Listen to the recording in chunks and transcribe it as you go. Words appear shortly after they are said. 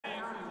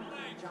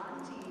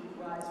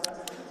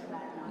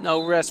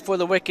No rest for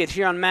the wicked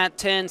here on mat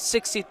 10.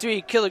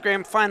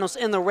 63-kilogram finals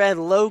in the red,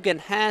 Logan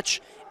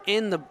Hatch.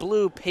 In the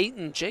blue,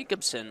 Payton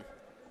Jacobson.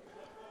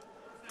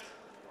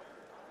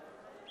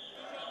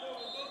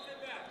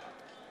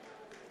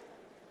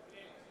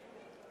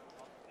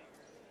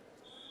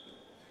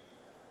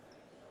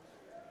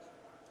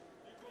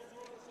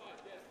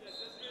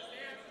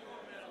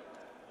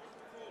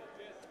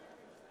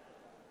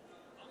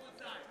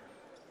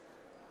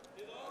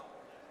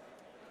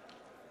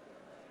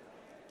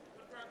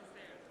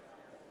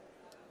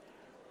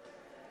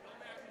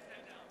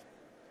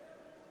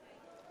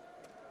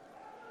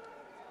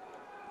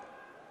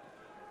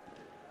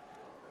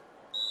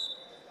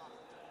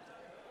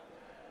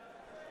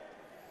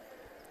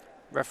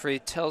 Referee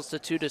tells the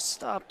two to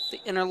stop the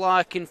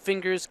interlocking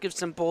fingers, gives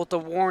them both a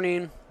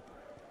warning.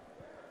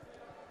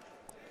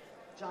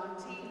 John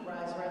T.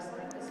 Rise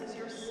Wrestling, this is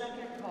your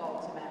second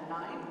call to mat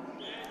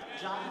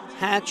 9.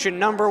 Hatch, your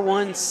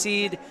 #1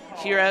 seed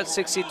here at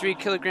 63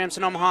 kilograms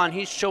in Omaha, and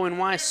he's showing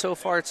why so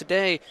far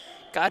today.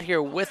 Got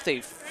here with a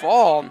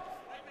fall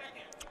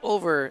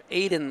over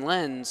Aiden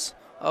Lenz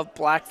of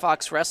Black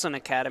Fox Wrestling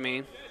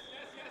Academy.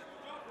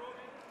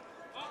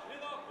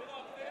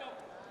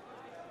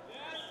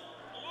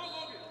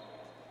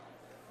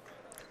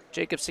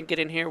 Jacobson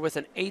getting here with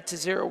an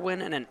 8-0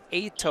 win and an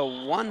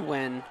 8-1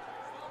 win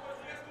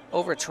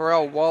over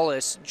Terrell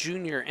Wallace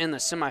Jr. in the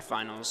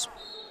semifinals.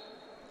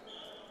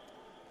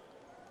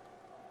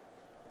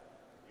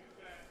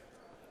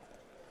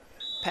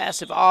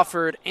 Passive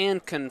offered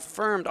and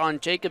confirmed on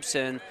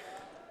Jacobson.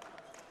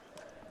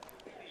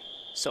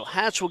 So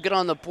Hatch will get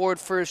on the board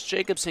first.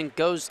 Jacobson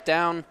goes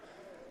down.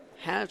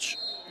 Hatch,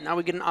 now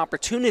we get an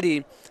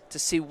opportunity to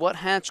see what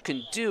Hatch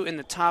can do in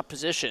the top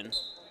position.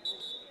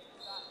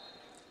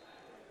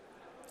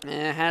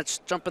 And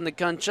Hatch jumping the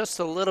gun just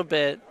a little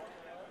bit.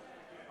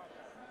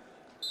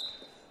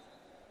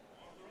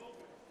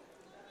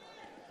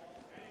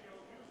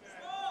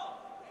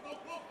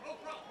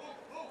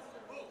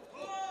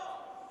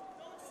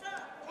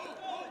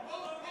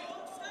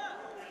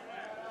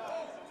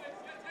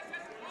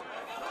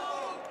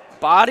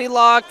 Body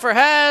lock for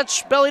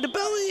Hatch, belly to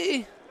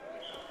belly.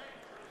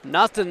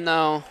 Nothing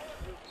though.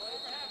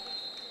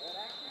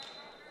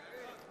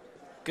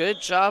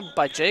 Good job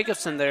by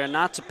Jacobson there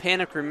not to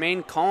panic,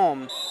 remain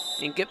calm,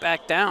 and get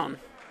back down.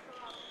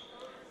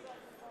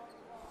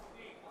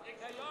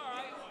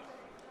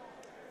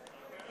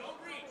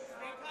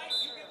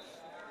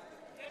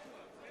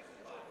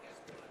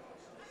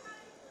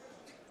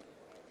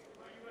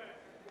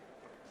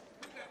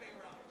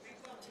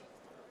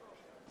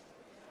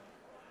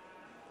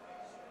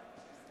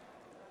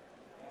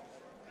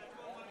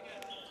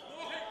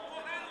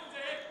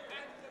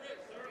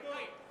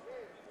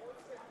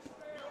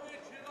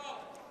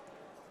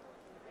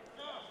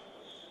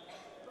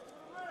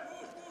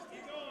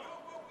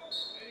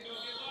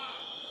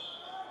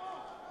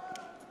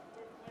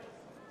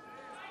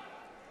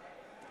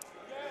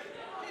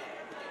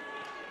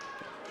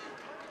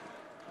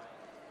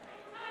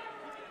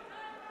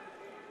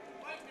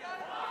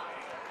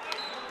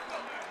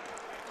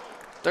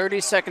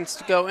 .30 seconds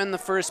to go in the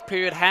first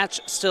period.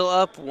 Hatch still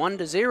up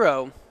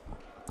 1-0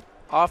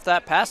 off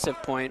that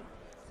passive point.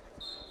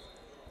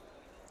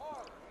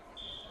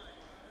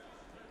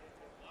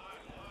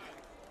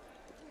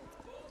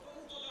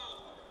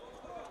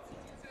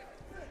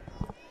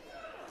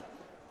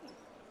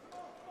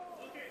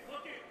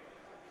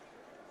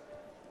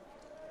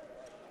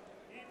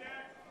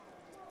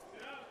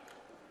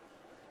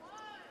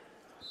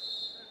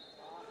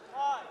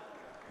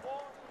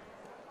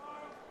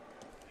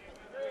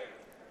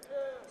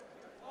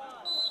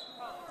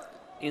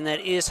 And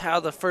that is how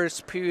the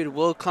first period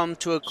will come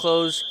to a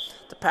close.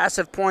 The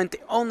passive point,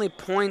 the only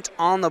point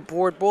on the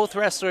board. Both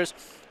wrestlers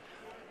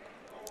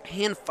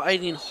hand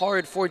fighting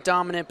hard for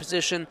dominant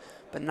position,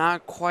 but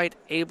not quite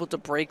able to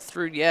break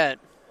through yet.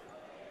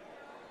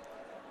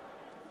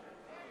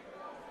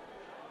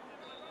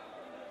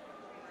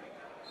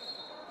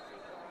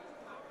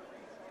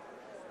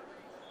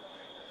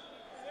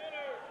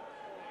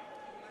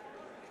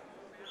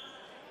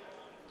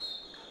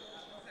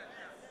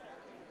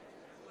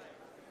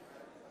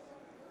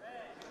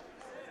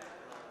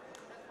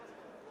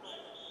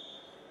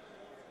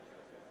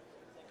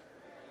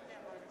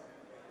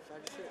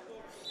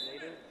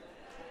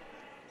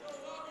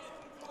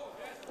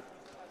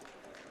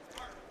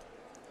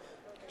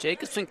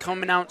 Jacobson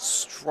coming out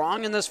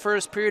strong in this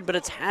first period, but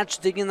it's Hatch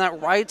digging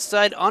that right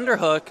side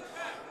underhook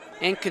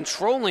and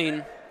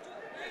controlling.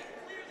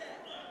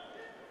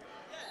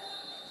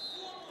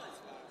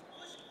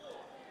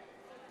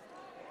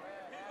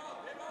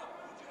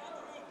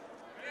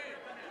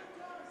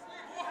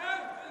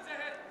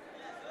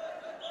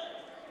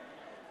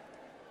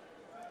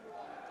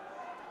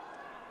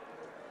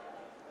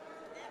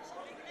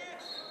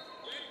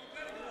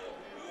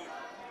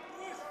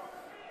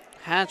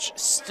 Hatch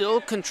still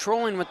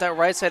controlling with that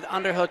right side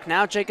underhook.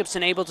 Now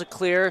Jacobson able to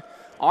clear.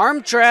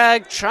 Arm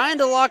drag, trying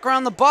to lock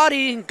around the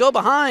body, go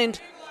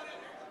behind.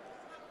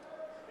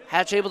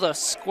 Hatch able to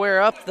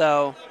square up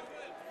though.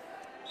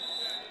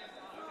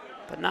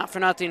 But not for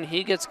nothing,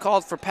 he gets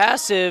called for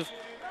passive.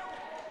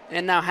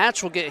 And now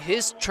Hatch will get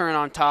his turn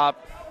on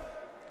top.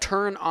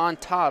 Turn on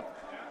top.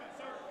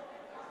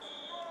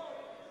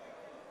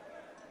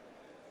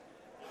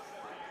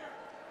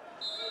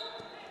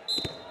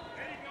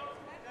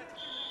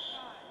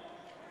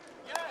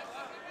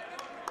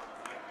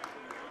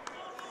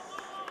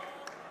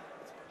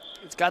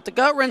 He's got the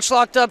gut wrench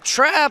locked up,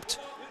 trapped.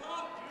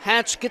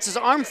 Hatch gets his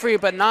arm free,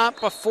 but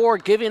not before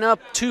giving up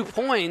 2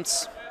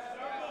 points.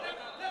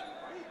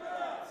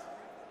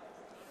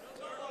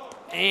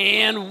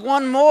 And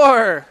one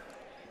more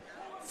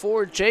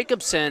for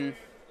Jacobson.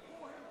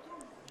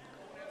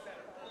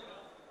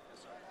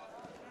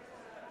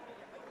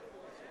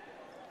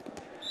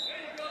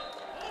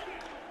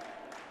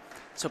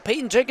 So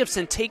Payton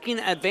Jacobson, taking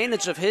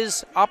advantage of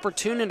his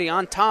opportunity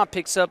on top,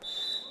 picks up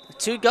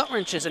 2 gut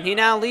wrenches, and he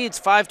now leads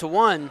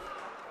 5-1.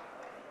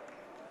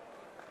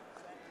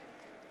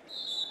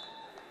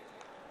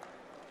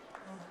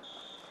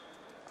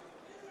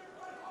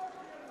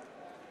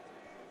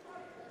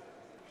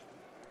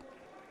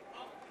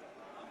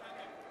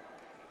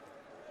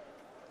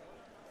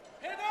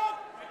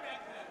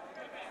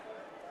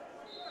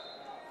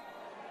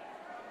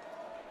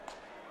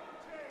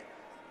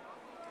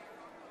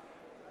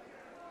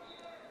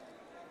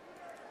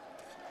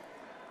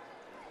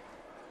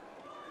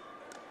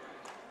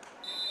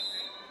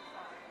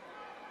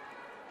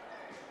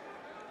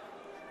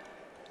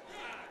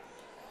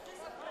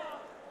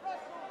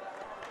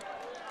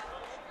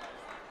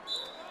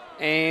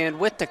 And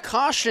with the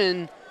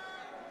caution,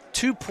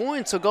 2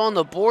 points will go on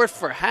the board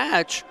for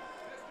Hatch.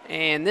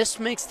 And this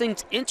makes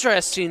things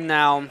interesting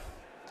now.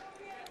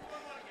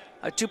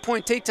 A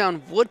 2-point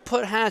takedown would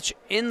put Hatch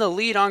in the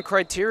lead on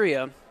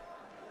criteria.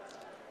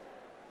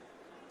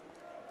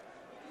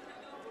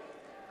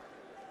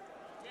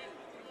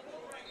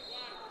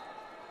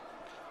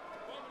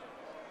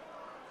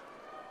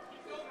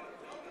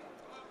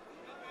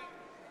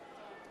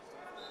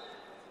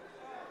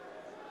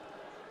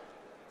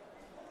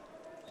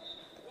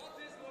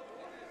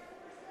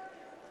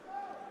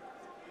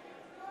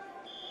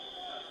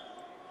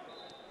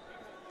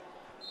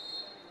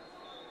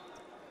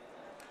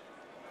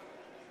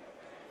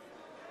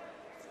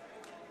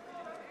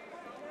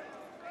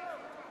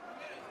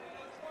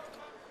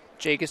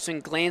 Jacobson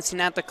glancing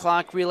at the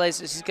clock,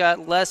 realizes he's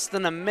got less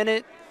than a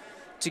minute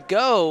to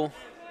go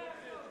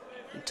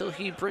until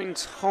he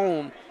brings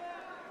home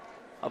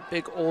a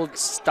big old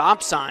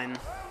stop sign.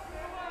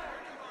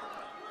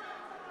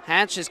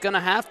 Hatch is going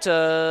to have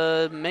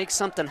to make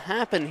something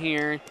happen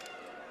here.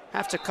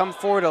 Have to come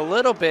forward a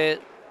little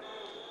bit,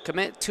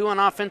 commit to an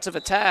offensive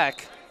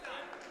attack.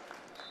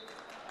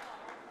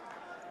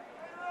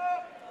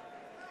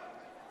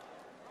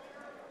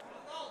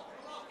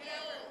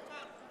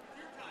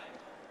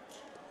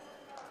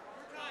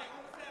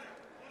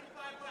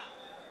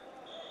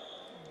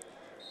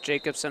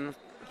 Jacobson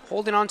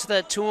holding on to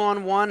that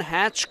 2-on-1.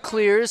 Hatch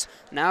clears.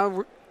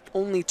 Now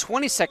only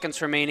 20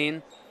 seconds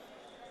remaining.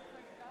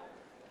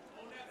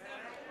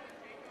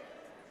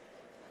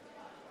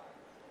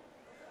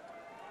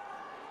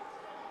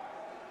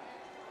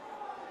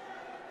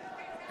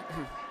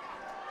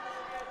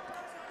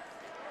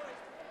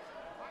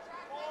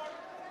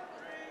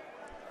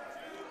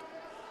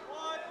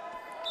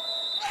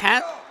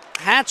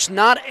 Hatch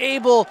not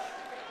able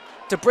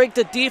to break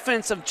the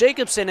defense of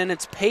Jacobson, and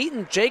it's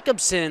Payton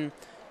Jacobson,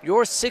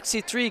 your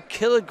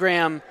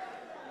 63-kilogram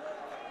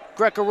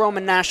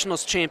Greco-Roman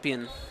Nationals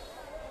champion.